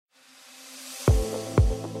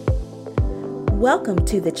Welcome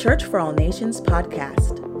to the Church for All Nations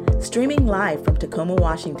podcast, streaming live from Tacoma,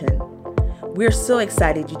 Washington. We're so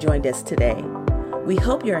excited you joined us today. We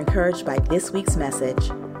hope you're encouraged by this week's message.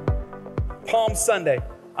 Palm Sunday.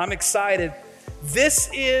 I'm excited. This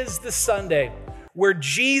is the Sunday where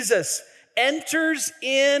Jesus enters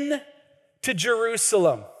in to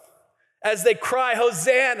Jerusalem as they cry,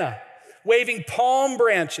 Hosanna, waving palm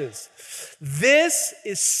branches. This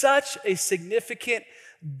is such a significant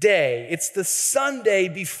day. It's the Sunday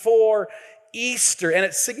before Easter, and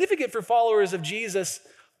it's significant for followers of Jesus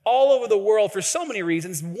all over the world for so many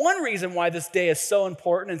reasons. One reason why this day is so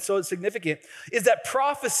important and so significant is that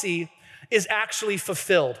prophecy is actually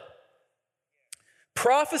fulfilled.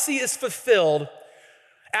 Prophecy is fulfilled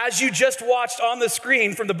as you just watched on the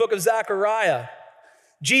screen from the book of Zechariah.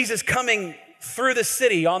 Jesus coming through the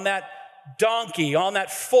city on that donkey, on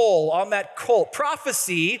that foal, on that colt.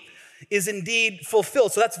 Prophecy is indeed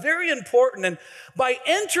fulfilled. So that's very important. And by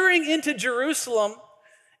entering into Jerusalem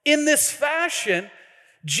in this fashion,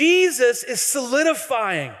 Jesus is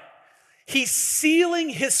solidifying. He's sealing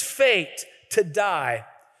his fate to die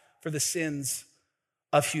for the sins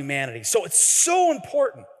of humanity. So it's so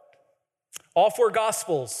important. All four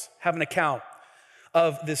Gospels have an account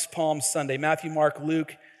of this Palm Sunday: Matthew, Mark,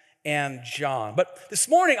 Luke, and John. But this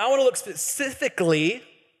morning, I want to look specifically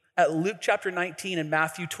at Luke chapter 19 and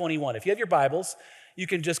Matthew 21. If you have your Bibles, you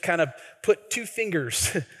can just kind of put two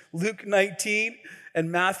fingers, Luke 19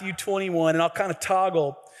 and Matthew 21, and I'll kind of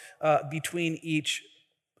toggle between each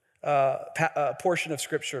portion of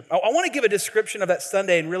Scripture. I want to give a description of that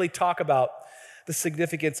Sunday and really talk about the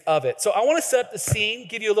significance of it. So I want to set up the scene,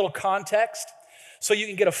 give you a little context so you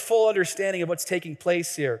can get a full understanding of what's taking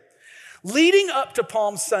place here. Leading up to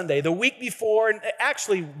Palm Sunday, the week before, and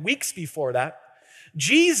actually weeks before that,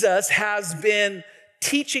 Jesus has been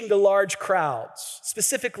teaching the large crowds,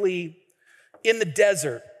 specifically in the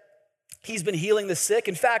desert. He's been healing the sick.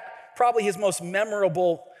 In fact, probably his most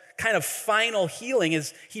memorable kind of final healing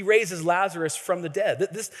is he raises Lazarus from the dead.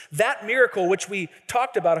 That miracle, which we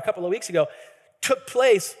talked about a couple of weeks ago, took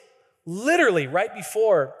place literally right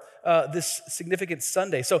before this significant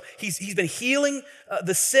Sunday. So he's been healing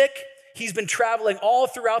the sick. He's been traveling all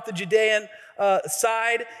throughout the Judean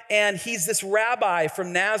side, and he's this rabbi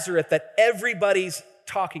from Nazareth that everybody's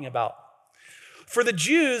talking about. For the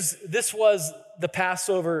Jews, this was the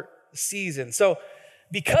Passover season. So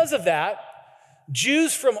because of that,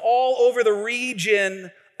 Jews from all over the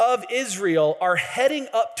region of Israel are heading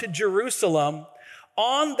up to Jerusalem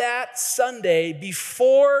on that Sunday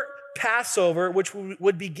before Passover, which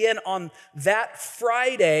would begin on that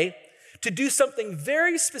Friday, to do something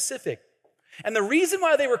very specific. And the reason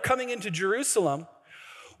why they were coming into Jerusalem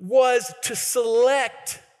was to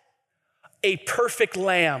select a perfect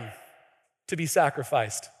lamb to be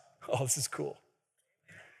sacrificed. Oh, this is cool.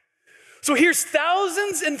 So here's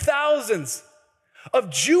thousands and thousands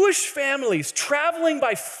of Jewish families traveling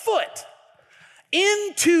by foot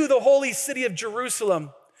into the holy city of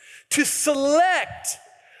Jerusalem to select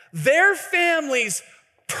their family's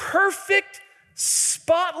perfect,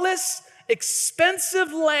 spotless,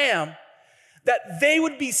 expensive lamb that they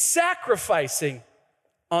would be sacrificing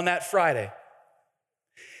on that Friday.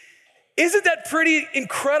 Isn't that pretty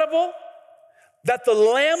incredible that the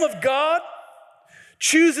Lamb of God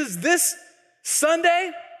chooses this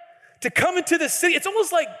Sunday to come into the city? It's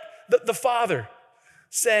almost like the Father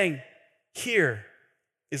saying, "Here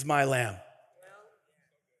is my lamb.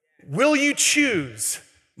 Will you choose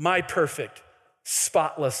my perfect,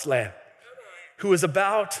 spotless lamb who is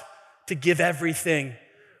about to give everything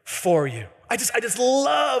for you?" I just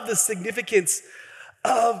love the significance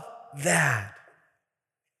of that.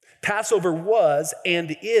 Passover was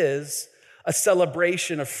and is a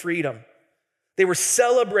celebration of freedom. They were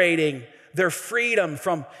celebrating their freedom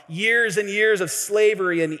from years and years of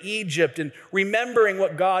slavery in Egypt and remembering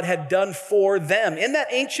what God had done for them in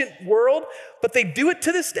that ancient world, but they do it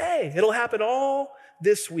to this day. It'll happen all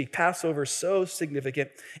this week. Passover is so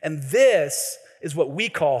significant, and this is what we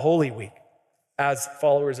call Holy Week as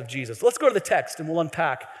followers of Jesus. Let's go to the text and we'll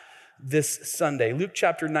unpack this Sunday. Luke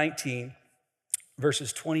chapter 19,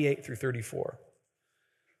 verses 28 through 34.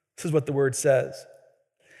 This is what the word says.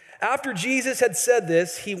 After Jesus had said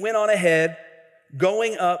this, he went on ahead,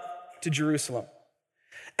 going up to Jerusalem.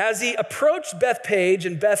 As he approached Bethpage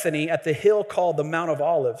and Bethany at the hill called the Mount of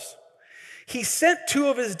Olives, he sent two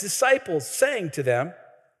of his disciples, saying to them,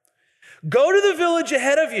 "Go to the village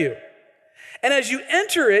ahead of you, and as you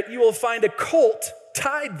enter it, you will find a colt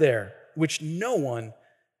tied there, which no one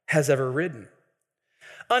has ever ridden.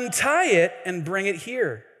 Untie it and bring it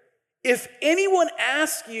here. If anyone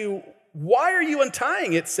asks you, 'Why are you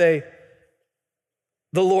untying it?' say,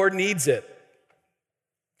 The Lord needs it.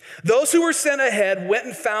 Those who were sent ahead went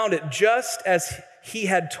and found it just as he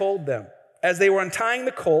had told them. As they were untying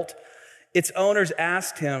the colt, its owners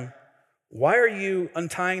asked him, "Why are you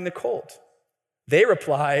untying the colt?" They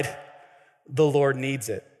replied, "The Lord needs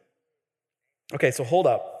it." Okay, so hold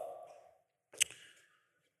up.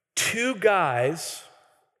 Two guys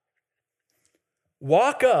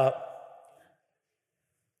walk up,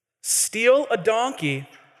 steal a donkey,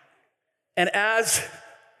 and as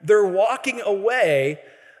they're walking away,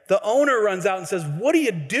 the owner runs out and says, "What are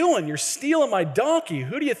you doing? You're stealing my donkey.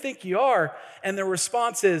 Who do you think you are?" And the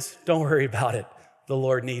response is, "Don't worry about it. The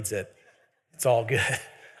Lord needs it. It's all good."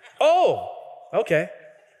 Oh, okay.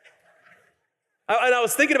 And I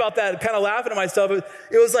was thinking about that, kind of laughing to myself.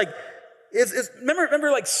 It was like,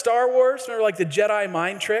 remember like Star Wars? Remember like the Jedi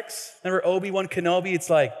mind tricks? Remember Obi-Wan Kenobi? It's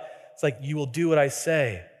like, "You will do what I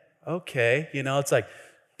say." Okay, it's like,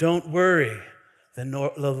 "Don't worry, the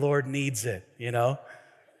Lord needs it,"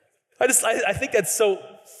 I think that's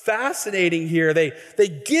so fascinating here. They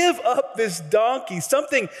give up this donkey,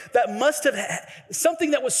 something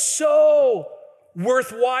that was so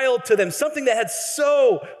worthwhile to them, something that had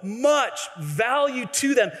so much value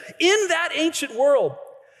to them. In that ancient world,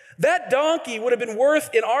 that donkey would have been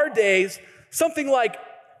worth, in our days, something like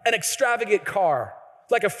an extravagant car,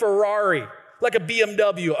 like a Ferrari, like a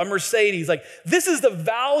BMW, a Mercedes. Like, this is the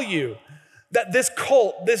value that this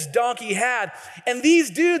colt, this donkey had. And these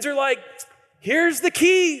dudes are like, "Here's the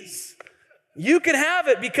keys. You can have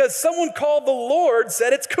it because someone called the Lord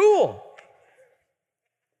said it's cool."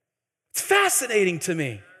 It's fascinating to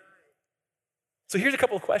me. So here's a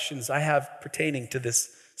couple of questions I have pertaining to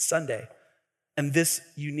this Sunday and this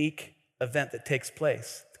unique event that takes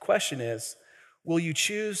place. The question is, will you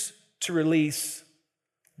choose to release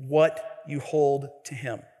what you hold to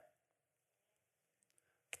him?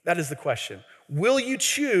 That is the question. Will you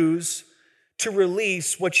choose to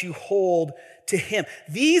release what you hold to him?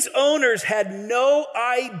 These owners had no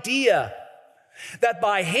idea that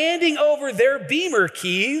by handing over their Beamer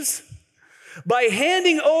keys, by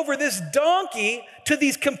handing over this donkey to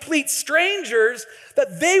these complete strangers,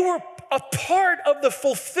 that they were a part of the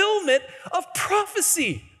fulfillment of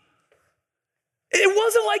prophecy. It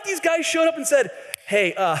wasn't like these guys showed up and said,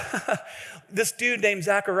 "Hey, this dude named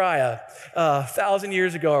Zechariah, 1,000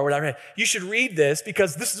 years ago or whatever, you should read this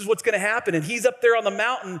because this is what's going to happen. And he's up there on the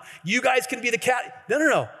mountain. You guys can be the cat."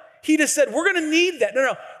 No. He just said, "We're going to need that."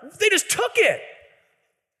 No. They just took it.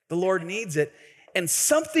 The Lord needs it. And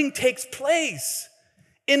something takes place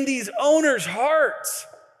in these owners' hearts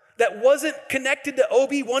that wasn't connected to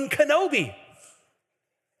Obi-Wan Kenobi.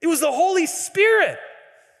 It was the Holy Spirit.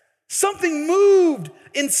 Something moved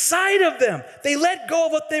inside of them. They let go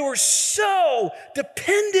of what they were so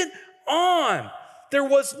dependent on. There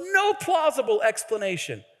was no plausible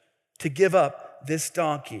explanation to give up this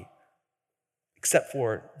donkey, except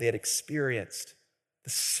for they had experienced the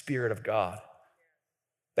Spirit of God.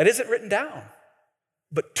 That isn't written down,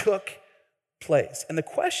 but took place. And the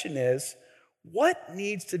question is, what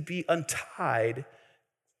needs to be untied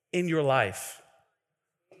in your life?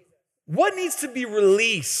 What needs to be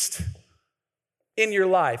released in your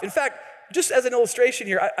life? In fact, just as an illustration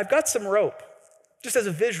here, I've got some rope, just as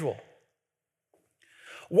a visual.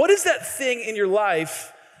 What is that thing in your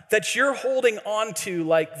life that you're holding on to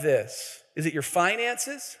like this? Is it your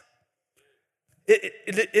finances?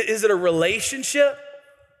 Is it a relationship?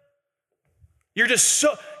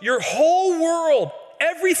 Your whole world,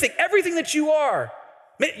 everything that you are.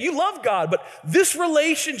 Man, you love God, but this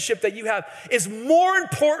relationship that you have is more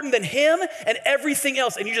important than him and everything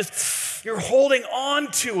else. And you're holding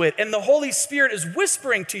on to it. And the Holy Spirit is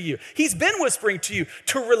whispering to you. He's been whispering to you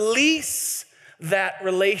to release that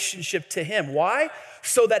relationship to him. Why?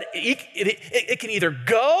 So that it can either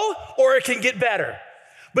go or it can get better.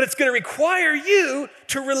 But it's going to require you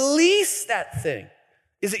to release that thing.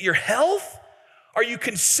 Is it your health? Are you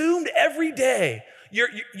consumed every day?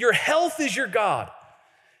 Your health is your God.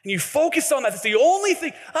 And you focus on that. It's the only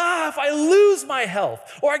thing. If I lose my health,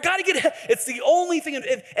 or I got to get, it's the only thing. And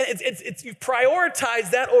you prioritize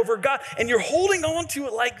that over God, and you're holding on to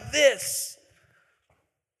it like this.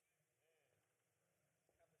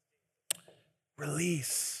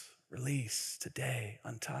 Release today,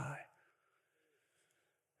 untie.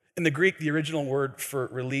 In the Greek, the original word for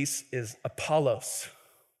release is apollos.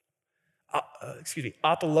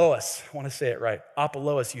 Apollos. I want to say it right.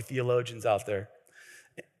 Apollos, you theologians out there.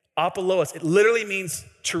 Apollos, it literally means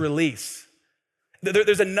to release.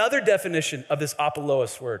 There's another definition of this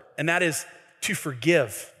apollos word, and that is to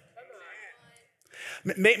forgive.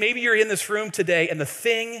 Maybe you're in this room today, and the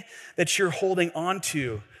thing that you're holding on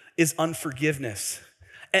to is unforgiveness.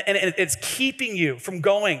 And it's keeping you from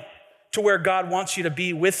going to where God wants you to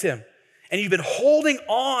be with him. And you've been holding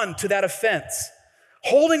on to that offense,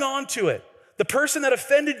 holding on to it. The person that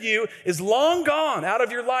offended you is long gone out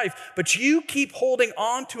of your life, but you keep holding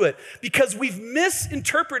on to it because we've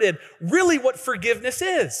misinterpreted really what forgiveness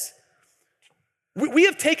is. We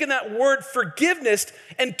have taken that word forgiveness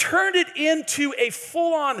and turned it into a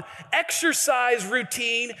full-on exercise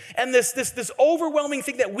routine and this overwhelming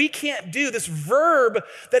thing that we can't do, this verb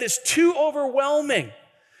that is too overwhelming.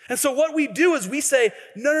 And so what we do is we say,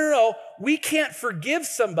 no, we can't forgive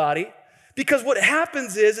somebody because what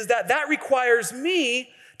happens is that requires me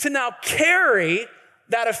to now carry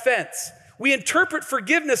that offense. We interpret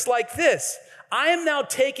forgiveness like this. I am now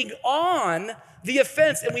taking on the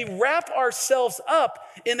offense, and we wrap ourselves up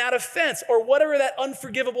in that offense or whatever that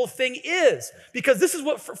unforgivable thing is, because this is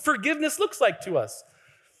what forgiveness looks like to us.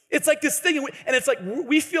 It's like this thing, and it's like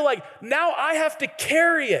we feel like now I have to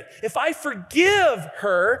carry it. If I forgive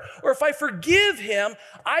her or if I forgive him,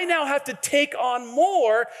 I now have to take on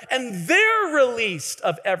more, and they're released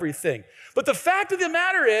of everything. But the fact of the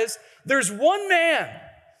matter is, there's one man.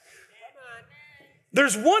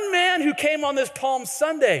 There's one man who came on this Palm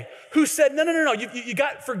Sunday who said, no, you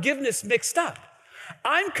got forgiveness mixed up.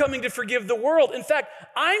 I'm coming to forgive the world. In fact,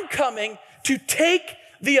 I'm coming to take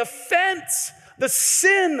the offense, the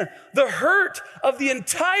sin, the hurt of the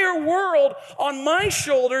entire world on my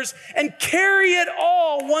shoulders and carry it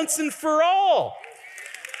all once and for all.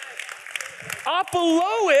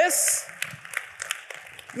 Apollos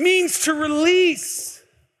means to release.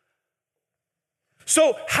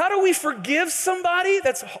 So how do we forgive somebody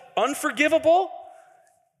that's unforgivable?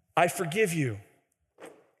 I forgive you.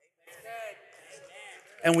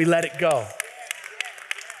 And we let it go.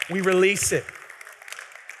 We release it.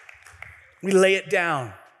 We lay it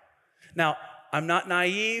down. Now, I'm not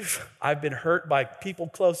naive. I've been hurt by people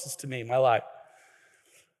closest to me in my life.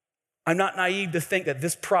 I'm not naive to think that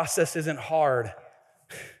this process isn't hard.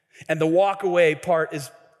 And the walk away part is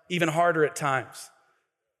even harder at times.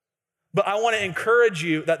 But I want to encourage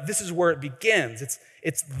you that this is where it begins.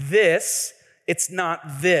 It's this, it's not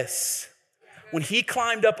this. When he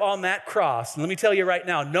climbed up on that cross, and let me tell you right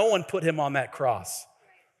now, no one put him on that cross.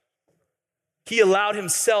 He allowed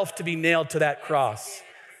himself to be nailed to that cross.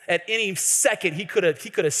 At any second, he could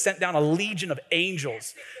have sent down a legion of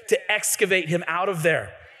angels to excavate him out of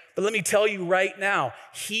there. But let me tell you right now,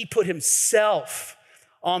 he put himself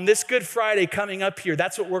on this Good Friday coming up here.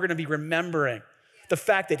 That's what we're going to be remembering. The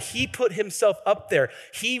fact that he put himself up there.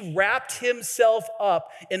 He wrapped himself up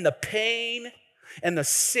in the pain and the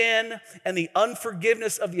sin and the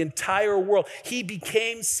unforgiveness of the entire world. He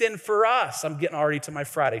became sin for us. I'm getting already to my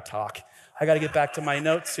Friday talk. I got to get back to my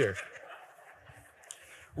notes here.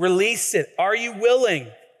 Release it. Are you willing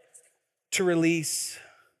to release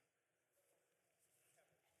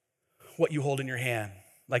what you hold in your hand,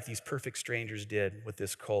 like these perfect strangers did with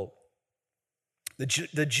this colt?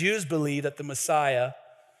 The Jews believed that the Messiah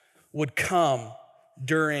would come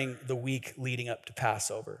during the week leading up to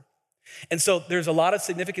Passover. And so there's a lot of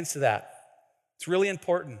significance to that. It's really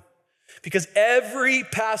important because every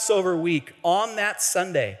Passover week on that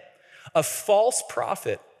Sunday, a false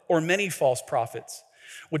prophet or many false prophets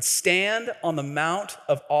would stand on the Mount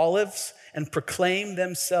of Olives and proclaim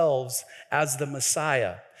themselves as the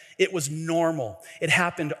Messiah. It was normal. It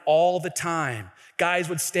happened all the time. Guys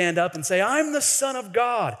would stand up and say, I'm the Son of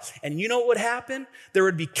God. And you know what would happen? There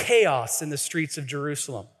would be chaos in the streets of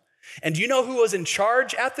Jerusalem. And do you know who was in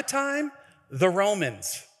charge at the time? The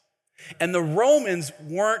Romans. And the Romans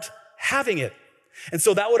weren't having it. And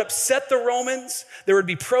so that would upset the Romans. There would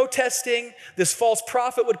be protesting. This false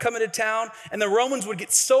prophet would come into town, and the Romans would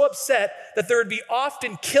get so upset that there would be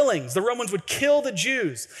often killings. The Romans would kill the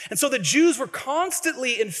Jews. And so the Jews were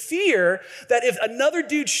constantly in fear that if another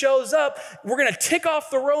dude shows up, we're going to tick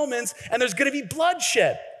off the Romans, and there's going to be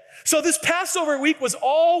bloodshed. So this Passover week was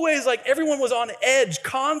always like everyone was on edge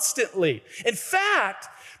constantly. In fact,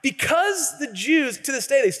 because the Jews, to this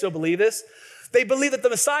day, they still believe this, they believe that the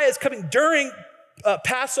Messiah is coming during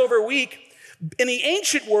Passover week. In the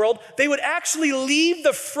ancient world, they would actually leave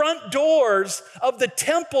the front doors of the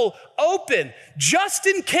temple open just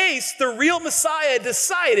in case the real Messiah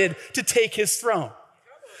decided to take his throne.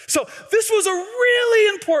 So this was a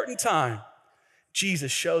really important time.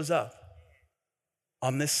 Jesus shows up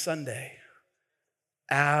on this Sunday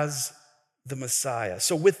as the Messiah.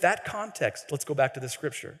 So with that context, let's go back to the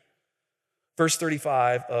scripture. Verse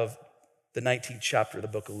 35 of the 19th chapter of the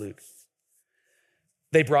book of Luke.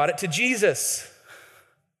 They brought it to Jesus.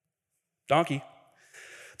 Donkey.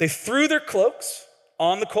 They threw their cloaks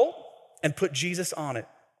on the colt and put Jesus on it.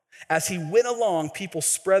 As he went along, people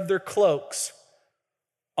spread their cloaks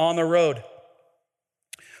on the road.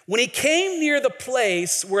 When he came near the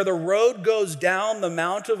place where the road goes down the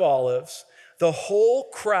Mount of Olives, the whole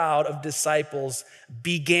crowd of disciples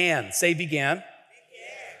began. Say began.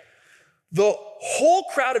 The whole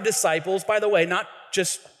crowd of disciples, by the way, not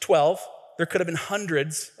just 12, there could have been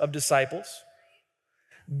hundreds of disciples,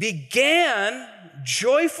 began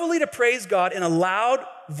joyfully to praise God in a loud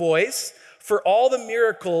voice for all the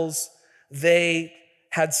miracles they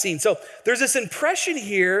had seen. So there's this impression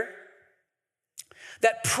here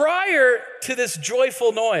that prior to this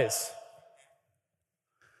joyful noise,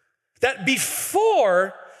 that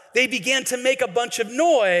before they began to make a bunch of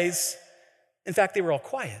noise, in fact, they were all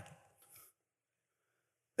quiet.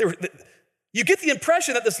 You get the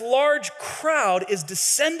impression that this large crowd is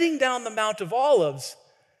descending down the Mount of Olives,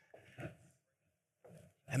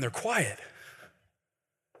 and they're quiet.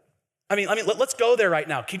 I mean, let's go there right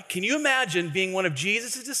now. Can you imagine being one of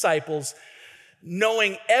Jesus' disciples,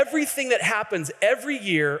 knowing everything that happens every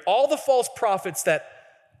year, all the false prophets that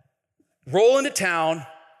roll into town,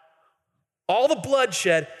 all the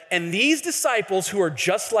bloodshed, and these disciples who are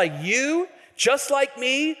just like you, just like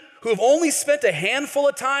me, who have only spent a handful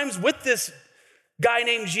of times with this guy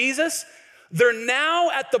named Jesus, they're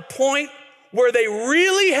now at the point where they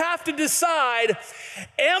really have to decide,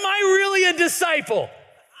 am I really a disciple?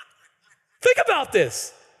 Think about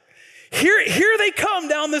this. Here they come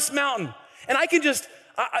down this mountain, and I can just,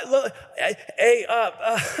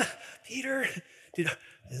 Peter,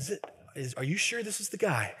 are you sure this is the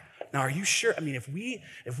guy? Now, are you sure? I mean, if we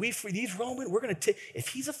for these Roman, we're going to take, if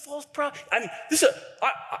he's a false prophet, I mean,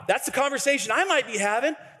 that's the conversation I might be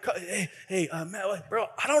having. Hey, Matt, bro,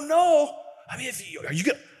 I don't know. I mean,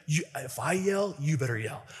 if I yell, you better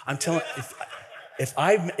yell. I'm telling, if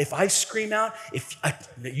I scream out,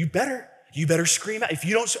 you better scream out. If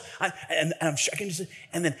you don't, and I'm sure I can just,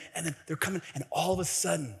 and then they're coming, and all of a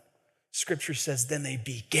sudden, Scripture says, then they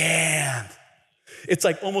began. It's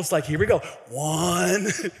like almost like, here we go. One.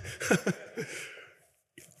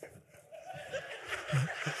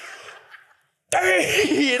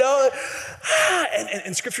 Three,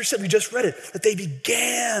 and Scripture said, we just read it, that they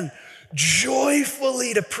began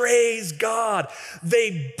joyfully to praise God.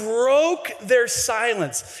 They broke their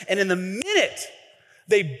silence. And in the minute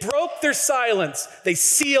they broke their silence, they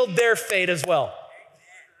sealed their fate as well.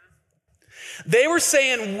 They were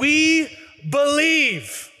saying, we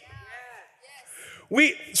believe.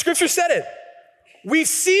 Scripture said it. We've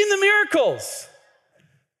seen the miracles.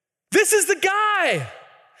 This is the guy.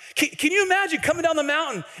 Can you imagine coming down the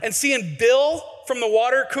mountain and seeing Bill from the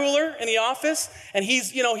water cooler in the office, and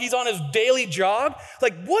he's on his daily jog?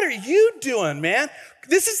 Like, what are you doing, man?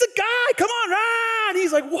 This is the guy. Come on, run.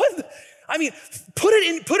 He's like, what? I mean, put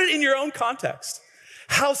it in your own context.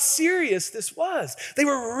 How serious this was. They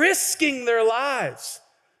were risking their lives.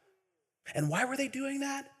 And why were they doing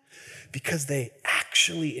that? Because they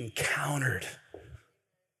actually encountered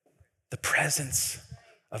the presence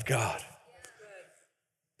of God.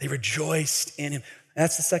 They rejoiced in him.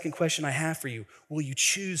 That's the second question I have for you. Will you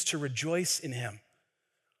choose to rejoice in him?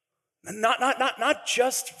 Not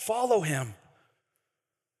just follow him,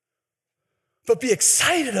 but be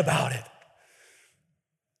excited about it,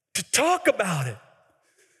 to talk about it,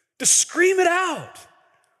 to scream it out.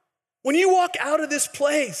 When you walk out of this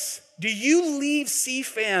place, do you leave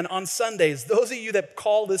CFAN on Sundays, those of you that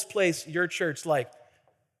call this place your church, like,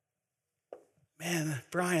 man,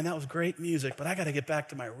 Brian, that was great music, but I got to get back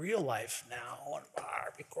to my real life now.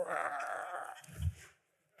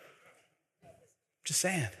 Just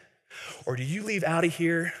saying. Or do you leave out of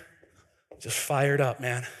here just fired up,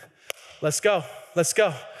 man? Let's go.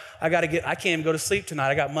 I can't even go to sleep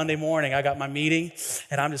tonight. I got Monday morning, I got my meeting,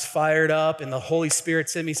 and I'm just fired up, and the Holy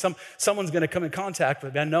Spirit's in me. Someone's gonna come in contact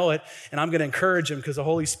with me, I know it, and I'm gonna encourage them because the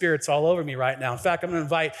Holy Spirit's all over me right now. In fact, I'm gonna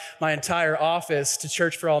invite my entire office to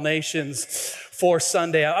Church for All Nations for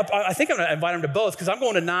Sunday. I think I'm gonna invite them to both because I'm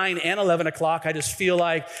going to 9 and 11 o'clock. I just feel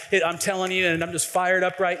like I'm telling you, and I'm just fired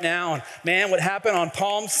up right now. And man, what happened on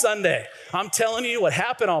Palm Sunday? I'm telling you what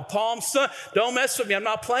happened on Palm Sunday. Don't mess with me, I'm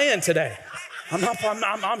not playing today.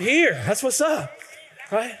 I'm here. That's what's up,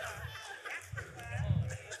 right?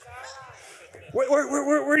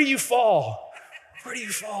 Where do you fall? Where do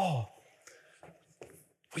you fall?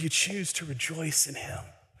 Will you choose to rejoice in him?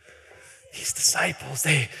 These disciples,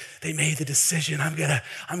 they made the decision. I'm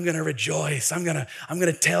gonna rejoice. I'm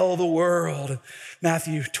gonna tell the world.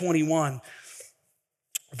 Matthew 21,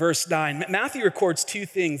 verse 9. Matthew records two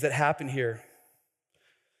things that happen here.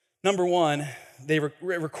 Number one, it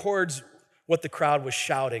records what the crowd was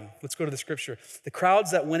shouting. Let's go to the scripture. The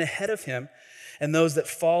crowds that went ahead of him And those that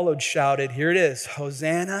followed shouted, here it is,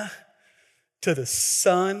 Hosanna to the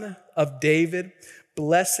Son of David.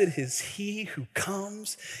 Blessed is he who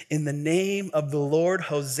comes in the name of the Lord.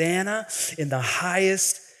 Hosanna in the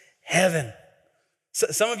highest heaven. So,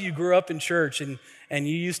 some of you grew up in church and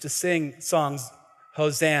you used to sing songs,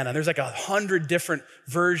 Hosanna. There's like 100 different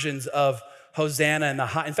versions of Hosanna in the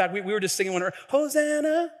high. In fact, we were just singing one,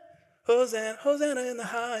 Hosanna, Hosanna, Hosanna in the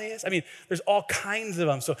highest. I mean, there's all kinds of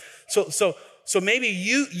them. So maybe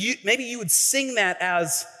you would sing that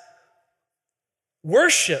as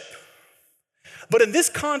worship. But in this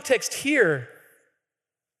context here,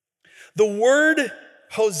 the word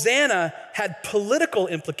Hosanna had political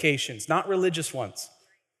implications, not religious ones.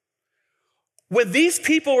 When these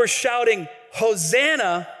people were shouting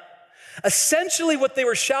Hosanna, essentially what they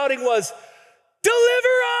were shouting was,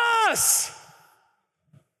 deliver us!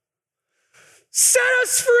 Set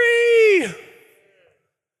us free!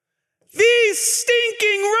 These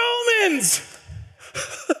stinking Romans!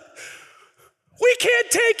 We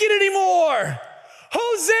can't take it anymore!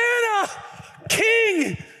 Hosanna!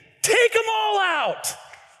 King! Take them all out!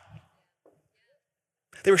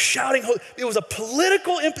 They were shouting, it was a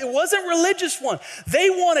political, it wasn't a religious one. They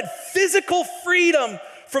wanted physical freedom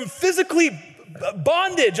from physically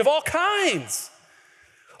bondage of all kinds.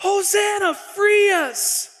 Hosanna, free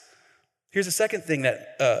us. Here's the second thing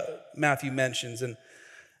that Matthew mentions, and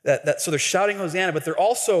so they're shouting Hosanna, but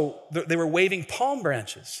they were waving palm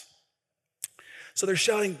branches. So they're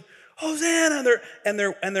shouting Hosanna, and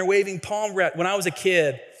they're waving palm branches. When I was a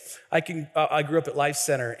kid, I grew up at Life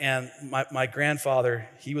Center, and my grandfather,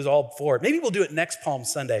 he was all for it. Maybe we'll do it next Palm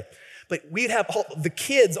Sunday. But we'd have the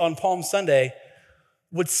kids on Palm Sunday,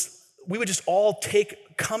 we would just all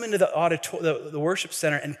come into the worship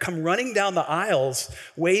center and come running down the aisles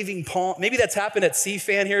waving palm. Maybe that's happened at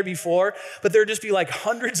CFAN here before, but there'd just be like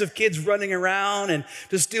hundreds of kids running around and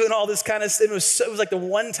just doing all this kind of stuff. It was like the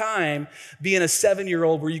one time being a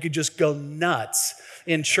 7-year-old where you could just go nuts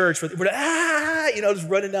in church with just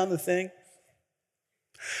running down the thing.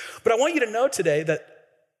 But I want you to know today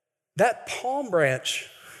that palm branch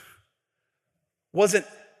wasn't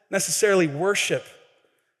necessarily worship.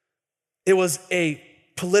 It was a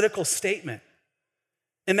political statement.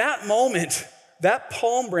 In that moment, that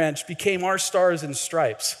palm branch became our stars and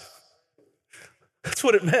stripes. That's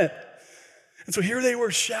what it meant. And so here they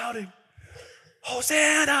were shouting,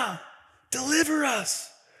 Hosanna, deliver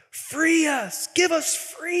us, free us, give us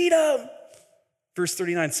freedom. Verse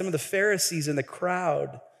 39, some of the Pharisees in the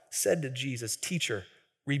crowd said to Jesus, teacher,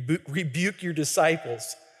 rebuke your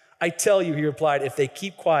disciples. I tell you, he replied, if they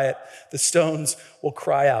keep quiet, the stones will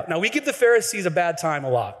cry out. Now, we give the Pharisees a bad time a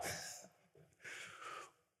lot.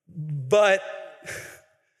 But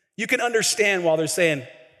you can understand why they're saying,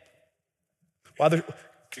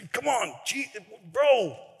 come on,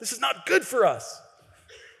 bro, this is not good for us.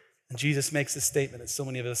 And Jesus makes this statement that so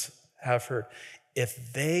many of us have heard.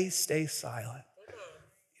 If they stay silent,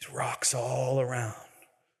 these rocks all around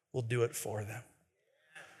will do it for them.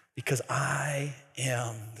 Because I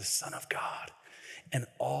am the Son of God, and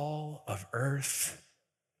all of earth,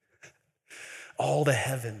 all the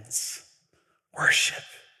heavens, worship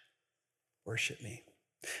me.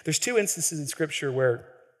 There's 2 instances in Scripture where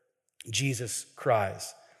Jesus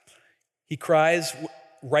cries. He cries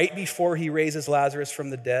right before he raises Lazarus from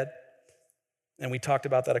the dead, and we talked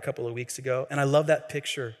about that a couple of weeks ago. And I love that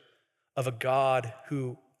picture of a God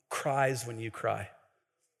who cries when you cry.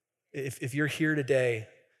 If you're here today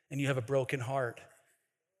and you have a broken heart,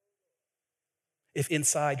 if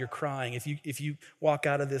inside you're crying, if you walk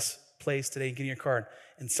out of this place today and get in your car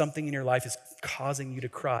and something in your life is causing you to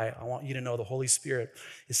cry, I want you to know the Holy Spirit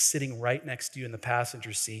is sitting right next to you in the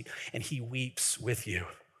passenger seat, and he weeps with you.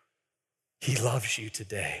 He loves you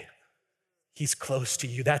today. He's close to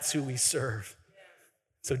you. That's who we serve.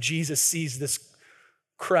 So Jesus sees this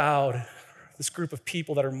crowd, this group of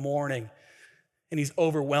people that are mourning, and he's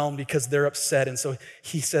overwhelmed because they're upset. And so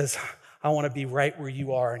he says, I want to be right where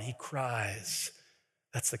you are. And he cries.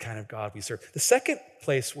 That's the kind of God we serve. The second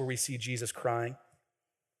place where we see Jesus crying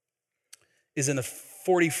is in the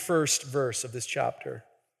 41st verse of this chapter.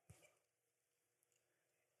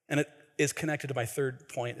 And it is connected to my third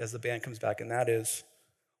point as the band comes back, and that is,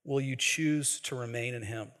 will you choose to remain in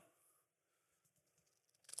him?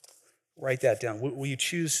 Write that down. Will you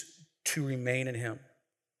choose to remain in him?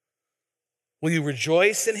 Will you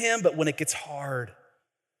rejoice in him, but when it gets hard,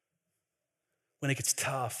 when it gets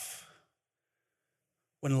tough,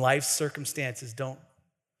 when life's circumstances don't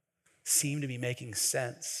seem to be making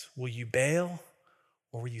sense, will you bail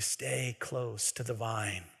or will you stay close to the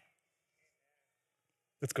vine?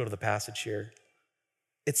 Let's go to the passage here.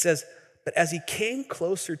 It says, But as he came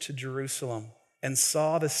closer to Jerusalem and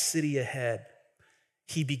saw the city ahead,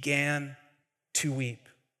 he began to weep.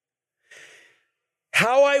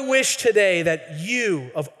 How I wish today that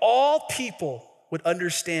you, of all people, would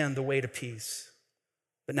understand the way to peace.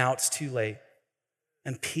 But now it's too late,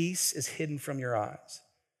 and peace is hidden from your eyes.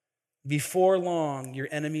 Before long, your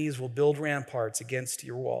enemies will build ramparts against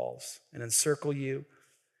your walls and encircle you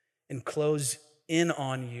and close in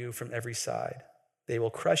on you from every side. They will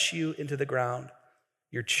crush you into the ground,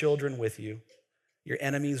 your children with you. Your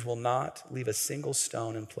enemies will not leave a single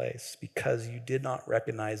stone in place because you did not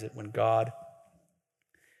recognize it when God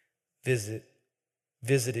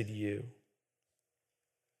visited you.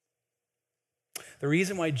 The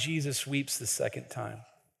reason why Jesus weeps the second time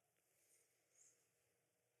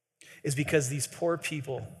is because these poor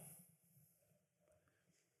people,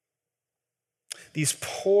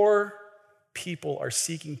 are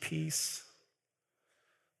seeking peace.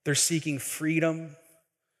 They're seeking freedom.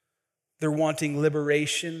 They're wanting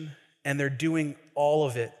liberation, and they're doing all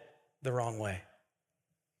of it the wrong way.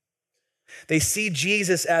 They see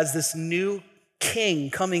Jesus as this new king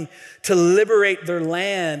coming to liberate their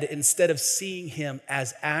land instead of seeing him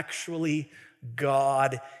as actually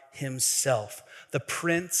God himself, the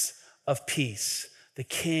Prince of Peace, the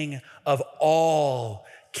King of all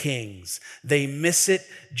kings. They miss it.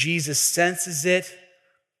 Jesus senses it,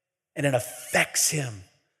 and it affects him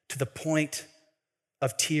to the point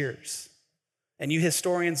of tears. And you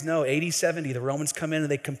historians know, AD 70, the Romans come in and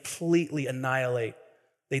they completely annihilate.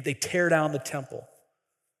 They tear down the temple.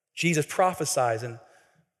 Jesus prophesies, and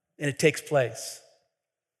it takes place.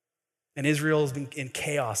 And Israel has been in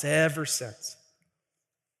chaos ever since.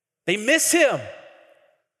 They miss him.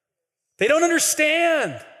 They don't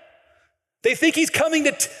understand. They think he's coming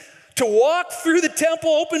to walk through the temple,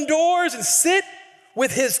 open doors, and sit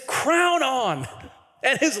with his crown on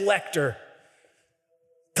and his lector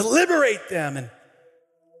to liberate them. And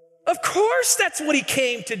of course, that's what he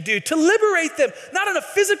came to do, to liberate them, not in a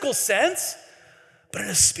physical sense, but in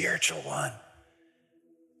a spiritual one.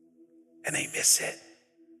 And they miss it.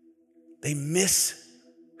 They miss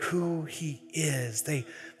who he is. They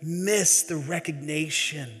miss the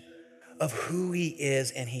recognition of who he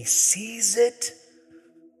is, and he sees it.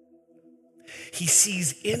 He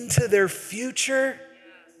sees into their future,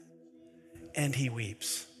 and he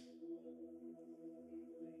weeps.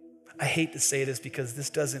 I hate to say this because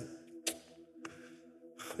this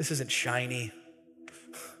isn't shiny.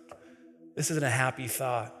 This isn't a happy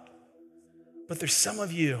thought. But there's some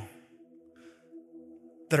of you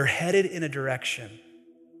that are headed in a direction.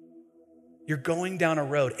 You're going down a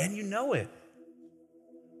road, and you know it,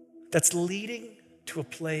 that's leading to a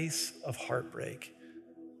place of heartbreak.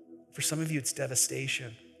 For some of you, it's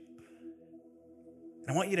devastation. And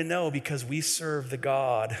I want you to know, because we serve the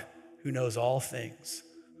God who knows all things.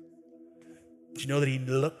 Did you know that he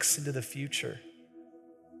looks into the future?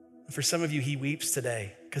 And for some of you, he weeps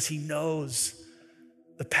today because he knows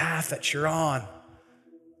the path that you're on.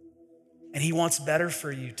 And he wants better for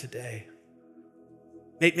you today.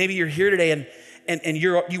 Maybe you're here today and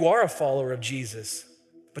you are a follower of Jesus,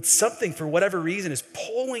 but something, for whatever reason, is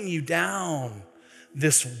pulling you down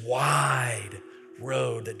this wide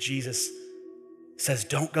road that Jesus says,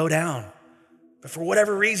 don't go down. But for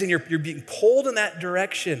whatever reason, you're being pulled in that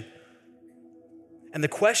direction. And the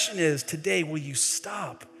question is, today, will you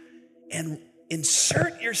stop and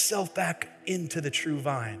insert yourself back into the true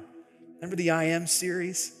vine? Remember the I Am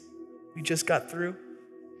series we just got through?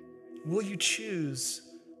 Will you choose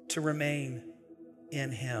to remain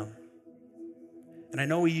in him? And I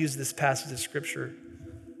know we used this passage of scripture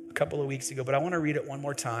a couple of weeks ago, but I want to read it one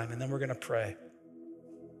more time, and then we're going to pray.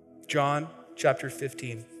 John chapter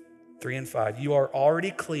 15, 3 and 5. You are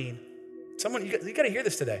already clean. Someone, you got to hear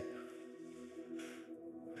this today.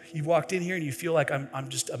 You walked in here and you feel like I'm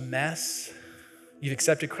just a mess. You've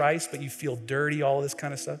accepted Christ, but you feel dirty, all this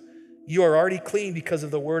kind of stuff. You are already clean because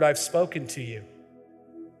of the word I've spoken to you.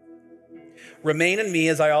 Remain in me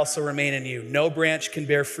as I also remain in you. No branch can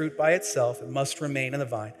bear fruit by itself. It must remain in the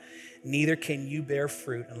vine. Neither can you bear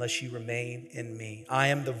fruit unless you remain in me. I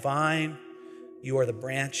am the vine. You are the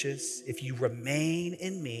branches. If you remain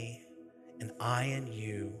in me and I in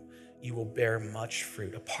you, you will bear much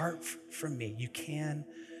fruit. Apart from me, you can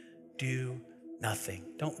do nothing.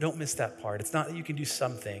 Don't miss that part. It's not that you can do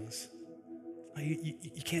some things. You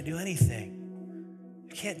can't do anything.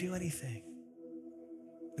 You can't do anything.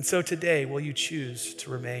 And so today, will you choose to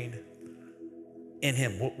remain in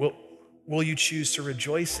him? Will you choose to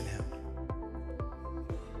rejoice in him?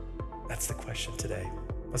 That's the question today.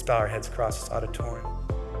 Let's bow our heads across this auditorium.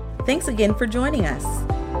 Thanks again for joining us.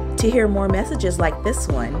 To hear more messages like this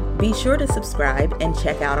one, be sure to subscribe and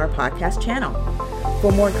check out our podcast channel.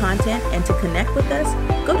 For more content and to connect with us,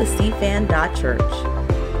 go to cfan.church.